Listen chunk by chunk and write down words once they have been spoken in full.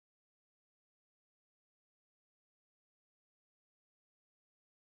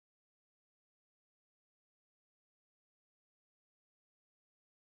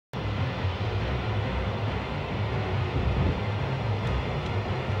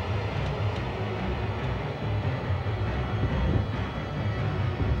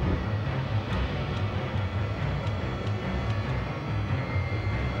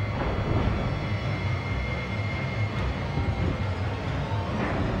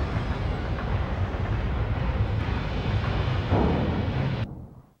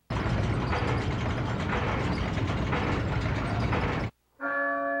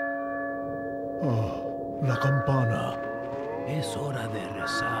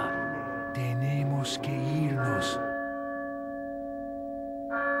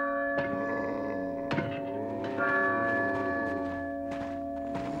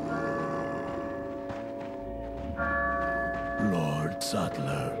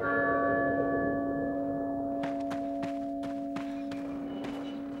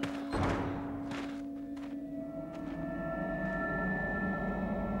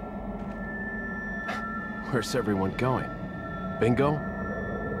Where's everyone going? Bingo?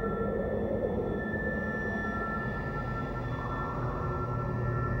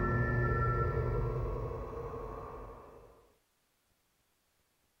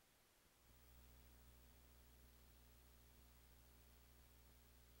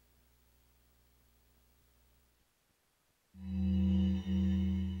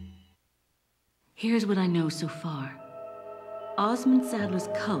 Here's what I know so far. Osmond Sadler's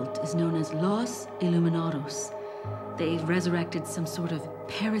cult is known as Los Illuminados. They've resurrected some sort of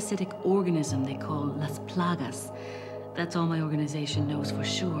parasitic organism they call Las Plagas. That's all my organization knows for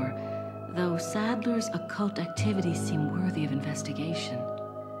sure, though Sadler's occult activities seem worthy of investigation.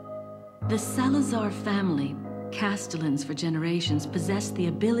 The Salazar family, Castellans for generations, possessed the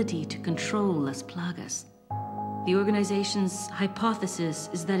ability to control Las Plagas. The organization's hypothesis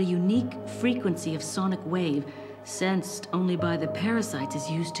is that a unique frequency of sonic wave sensed only by the parasites is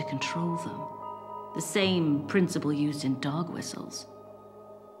used to control them. The same principle used in dog whistles.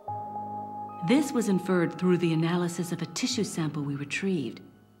 This was inferred through the analysis of a tissue sample we retrieved.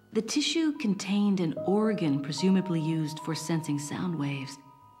 The tissue contained an organ presumably used for sensing sound waves.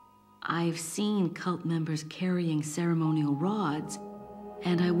 I've seen cult members carrying ceremonial rods,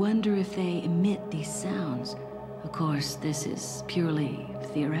 and I wonder if they emit these sounds. Of course, this is purely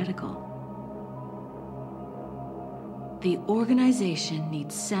theoretical. The organization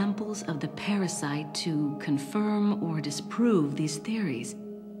needs samples of the parasite to confirm or disprove these theories.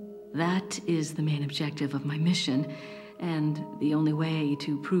 That is the main objective of my mission, and the only way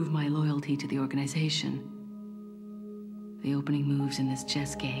to prove my loyalty to the organization. The opening moves in this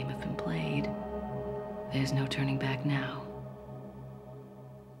chess game have been played. There's no turning back now.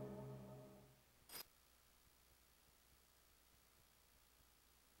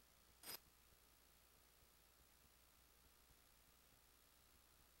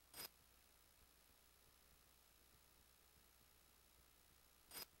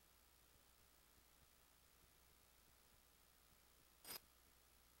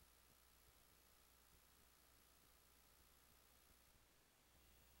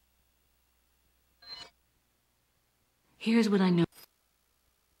 Here's what I know.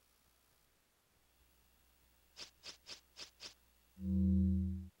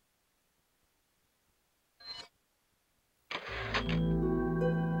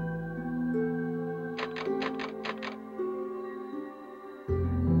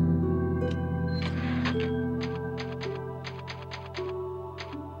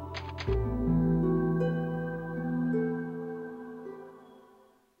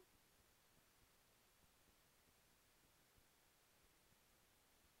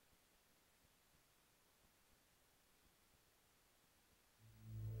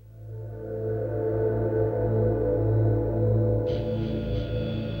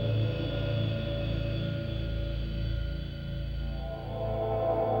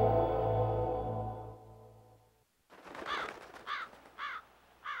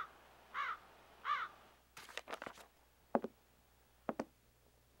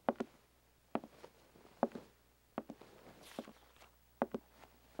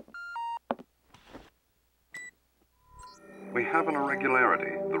 We have an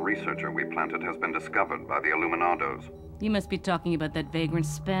irregularity. The researcher we planted has been discovered by the Illuminados. You must be talking about that vagrant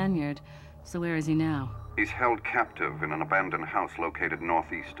Spaniard. So where is he now? He's held captive in an abandoned house located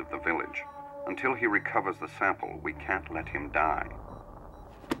northeast of the village. Until he recovers the sample, we can't let him die.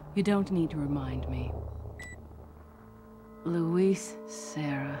 You don't need to remind me. Luis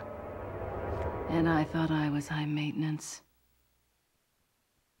Serra. And I thought I was high maintenance.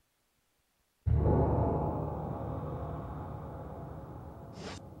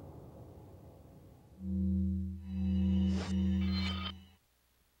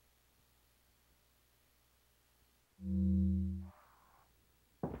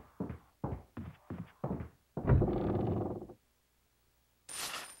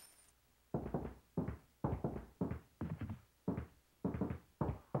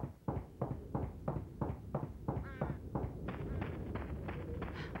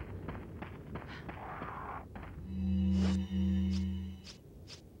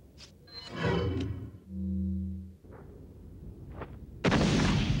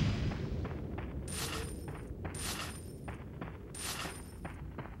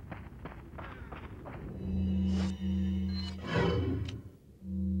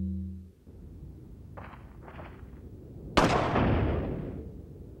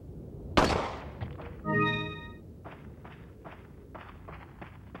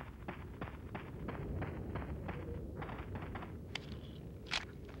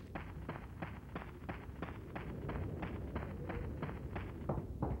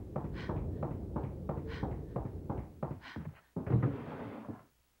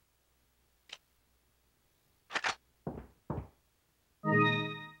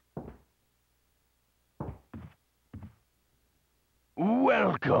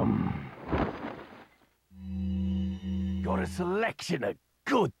 Welcome. Got a selection of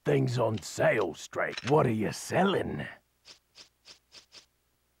good things on sale, Straight. What are you selling?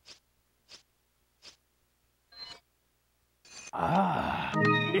 Ah,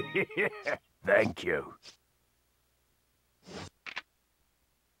 thank you.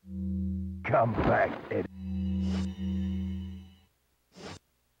 Come back, Eddie.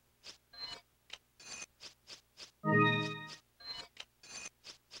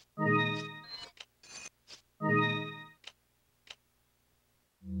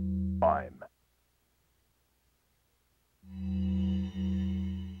 Time.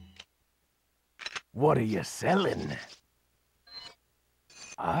 What are you selling?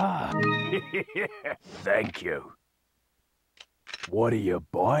 Ah, thank you. What are you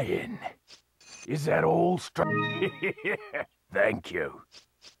buying? Is that all Thank you.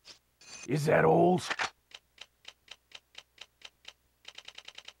 Is that all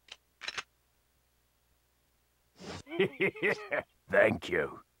Thank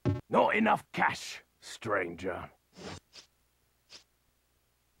you. Not enough cash, stranger.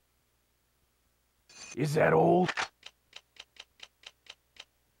 Is that all?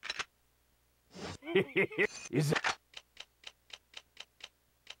 Is that...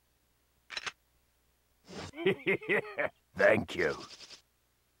 Thank you.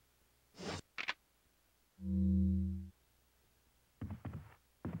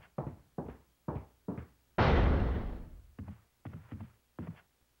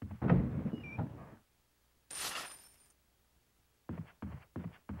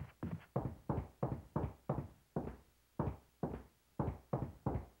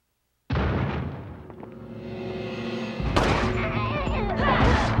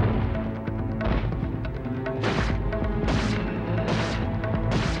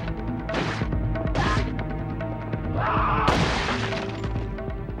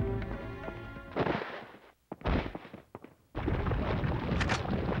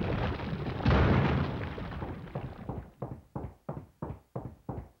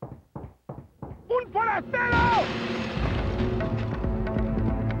 ¡Un forastero!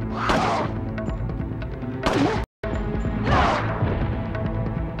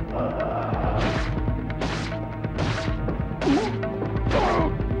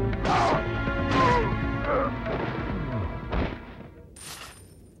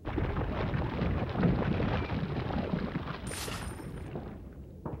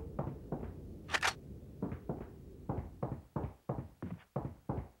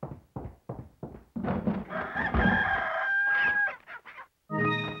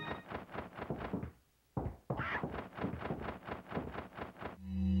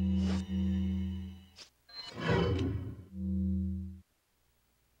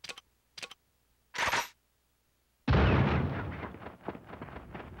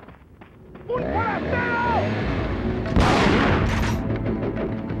 ¡Un forastero!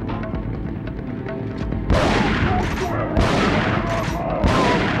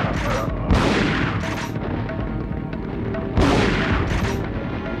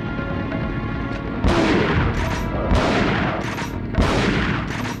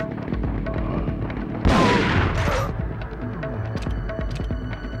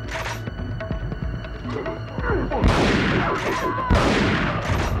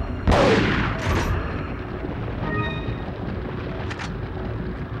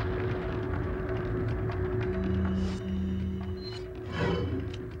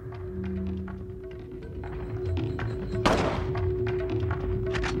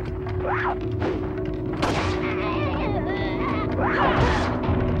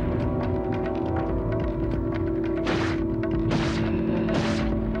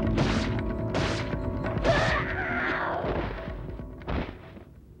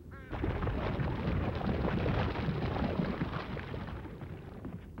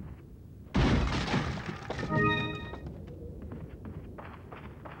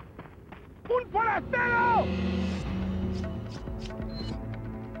 ¡Un forastero!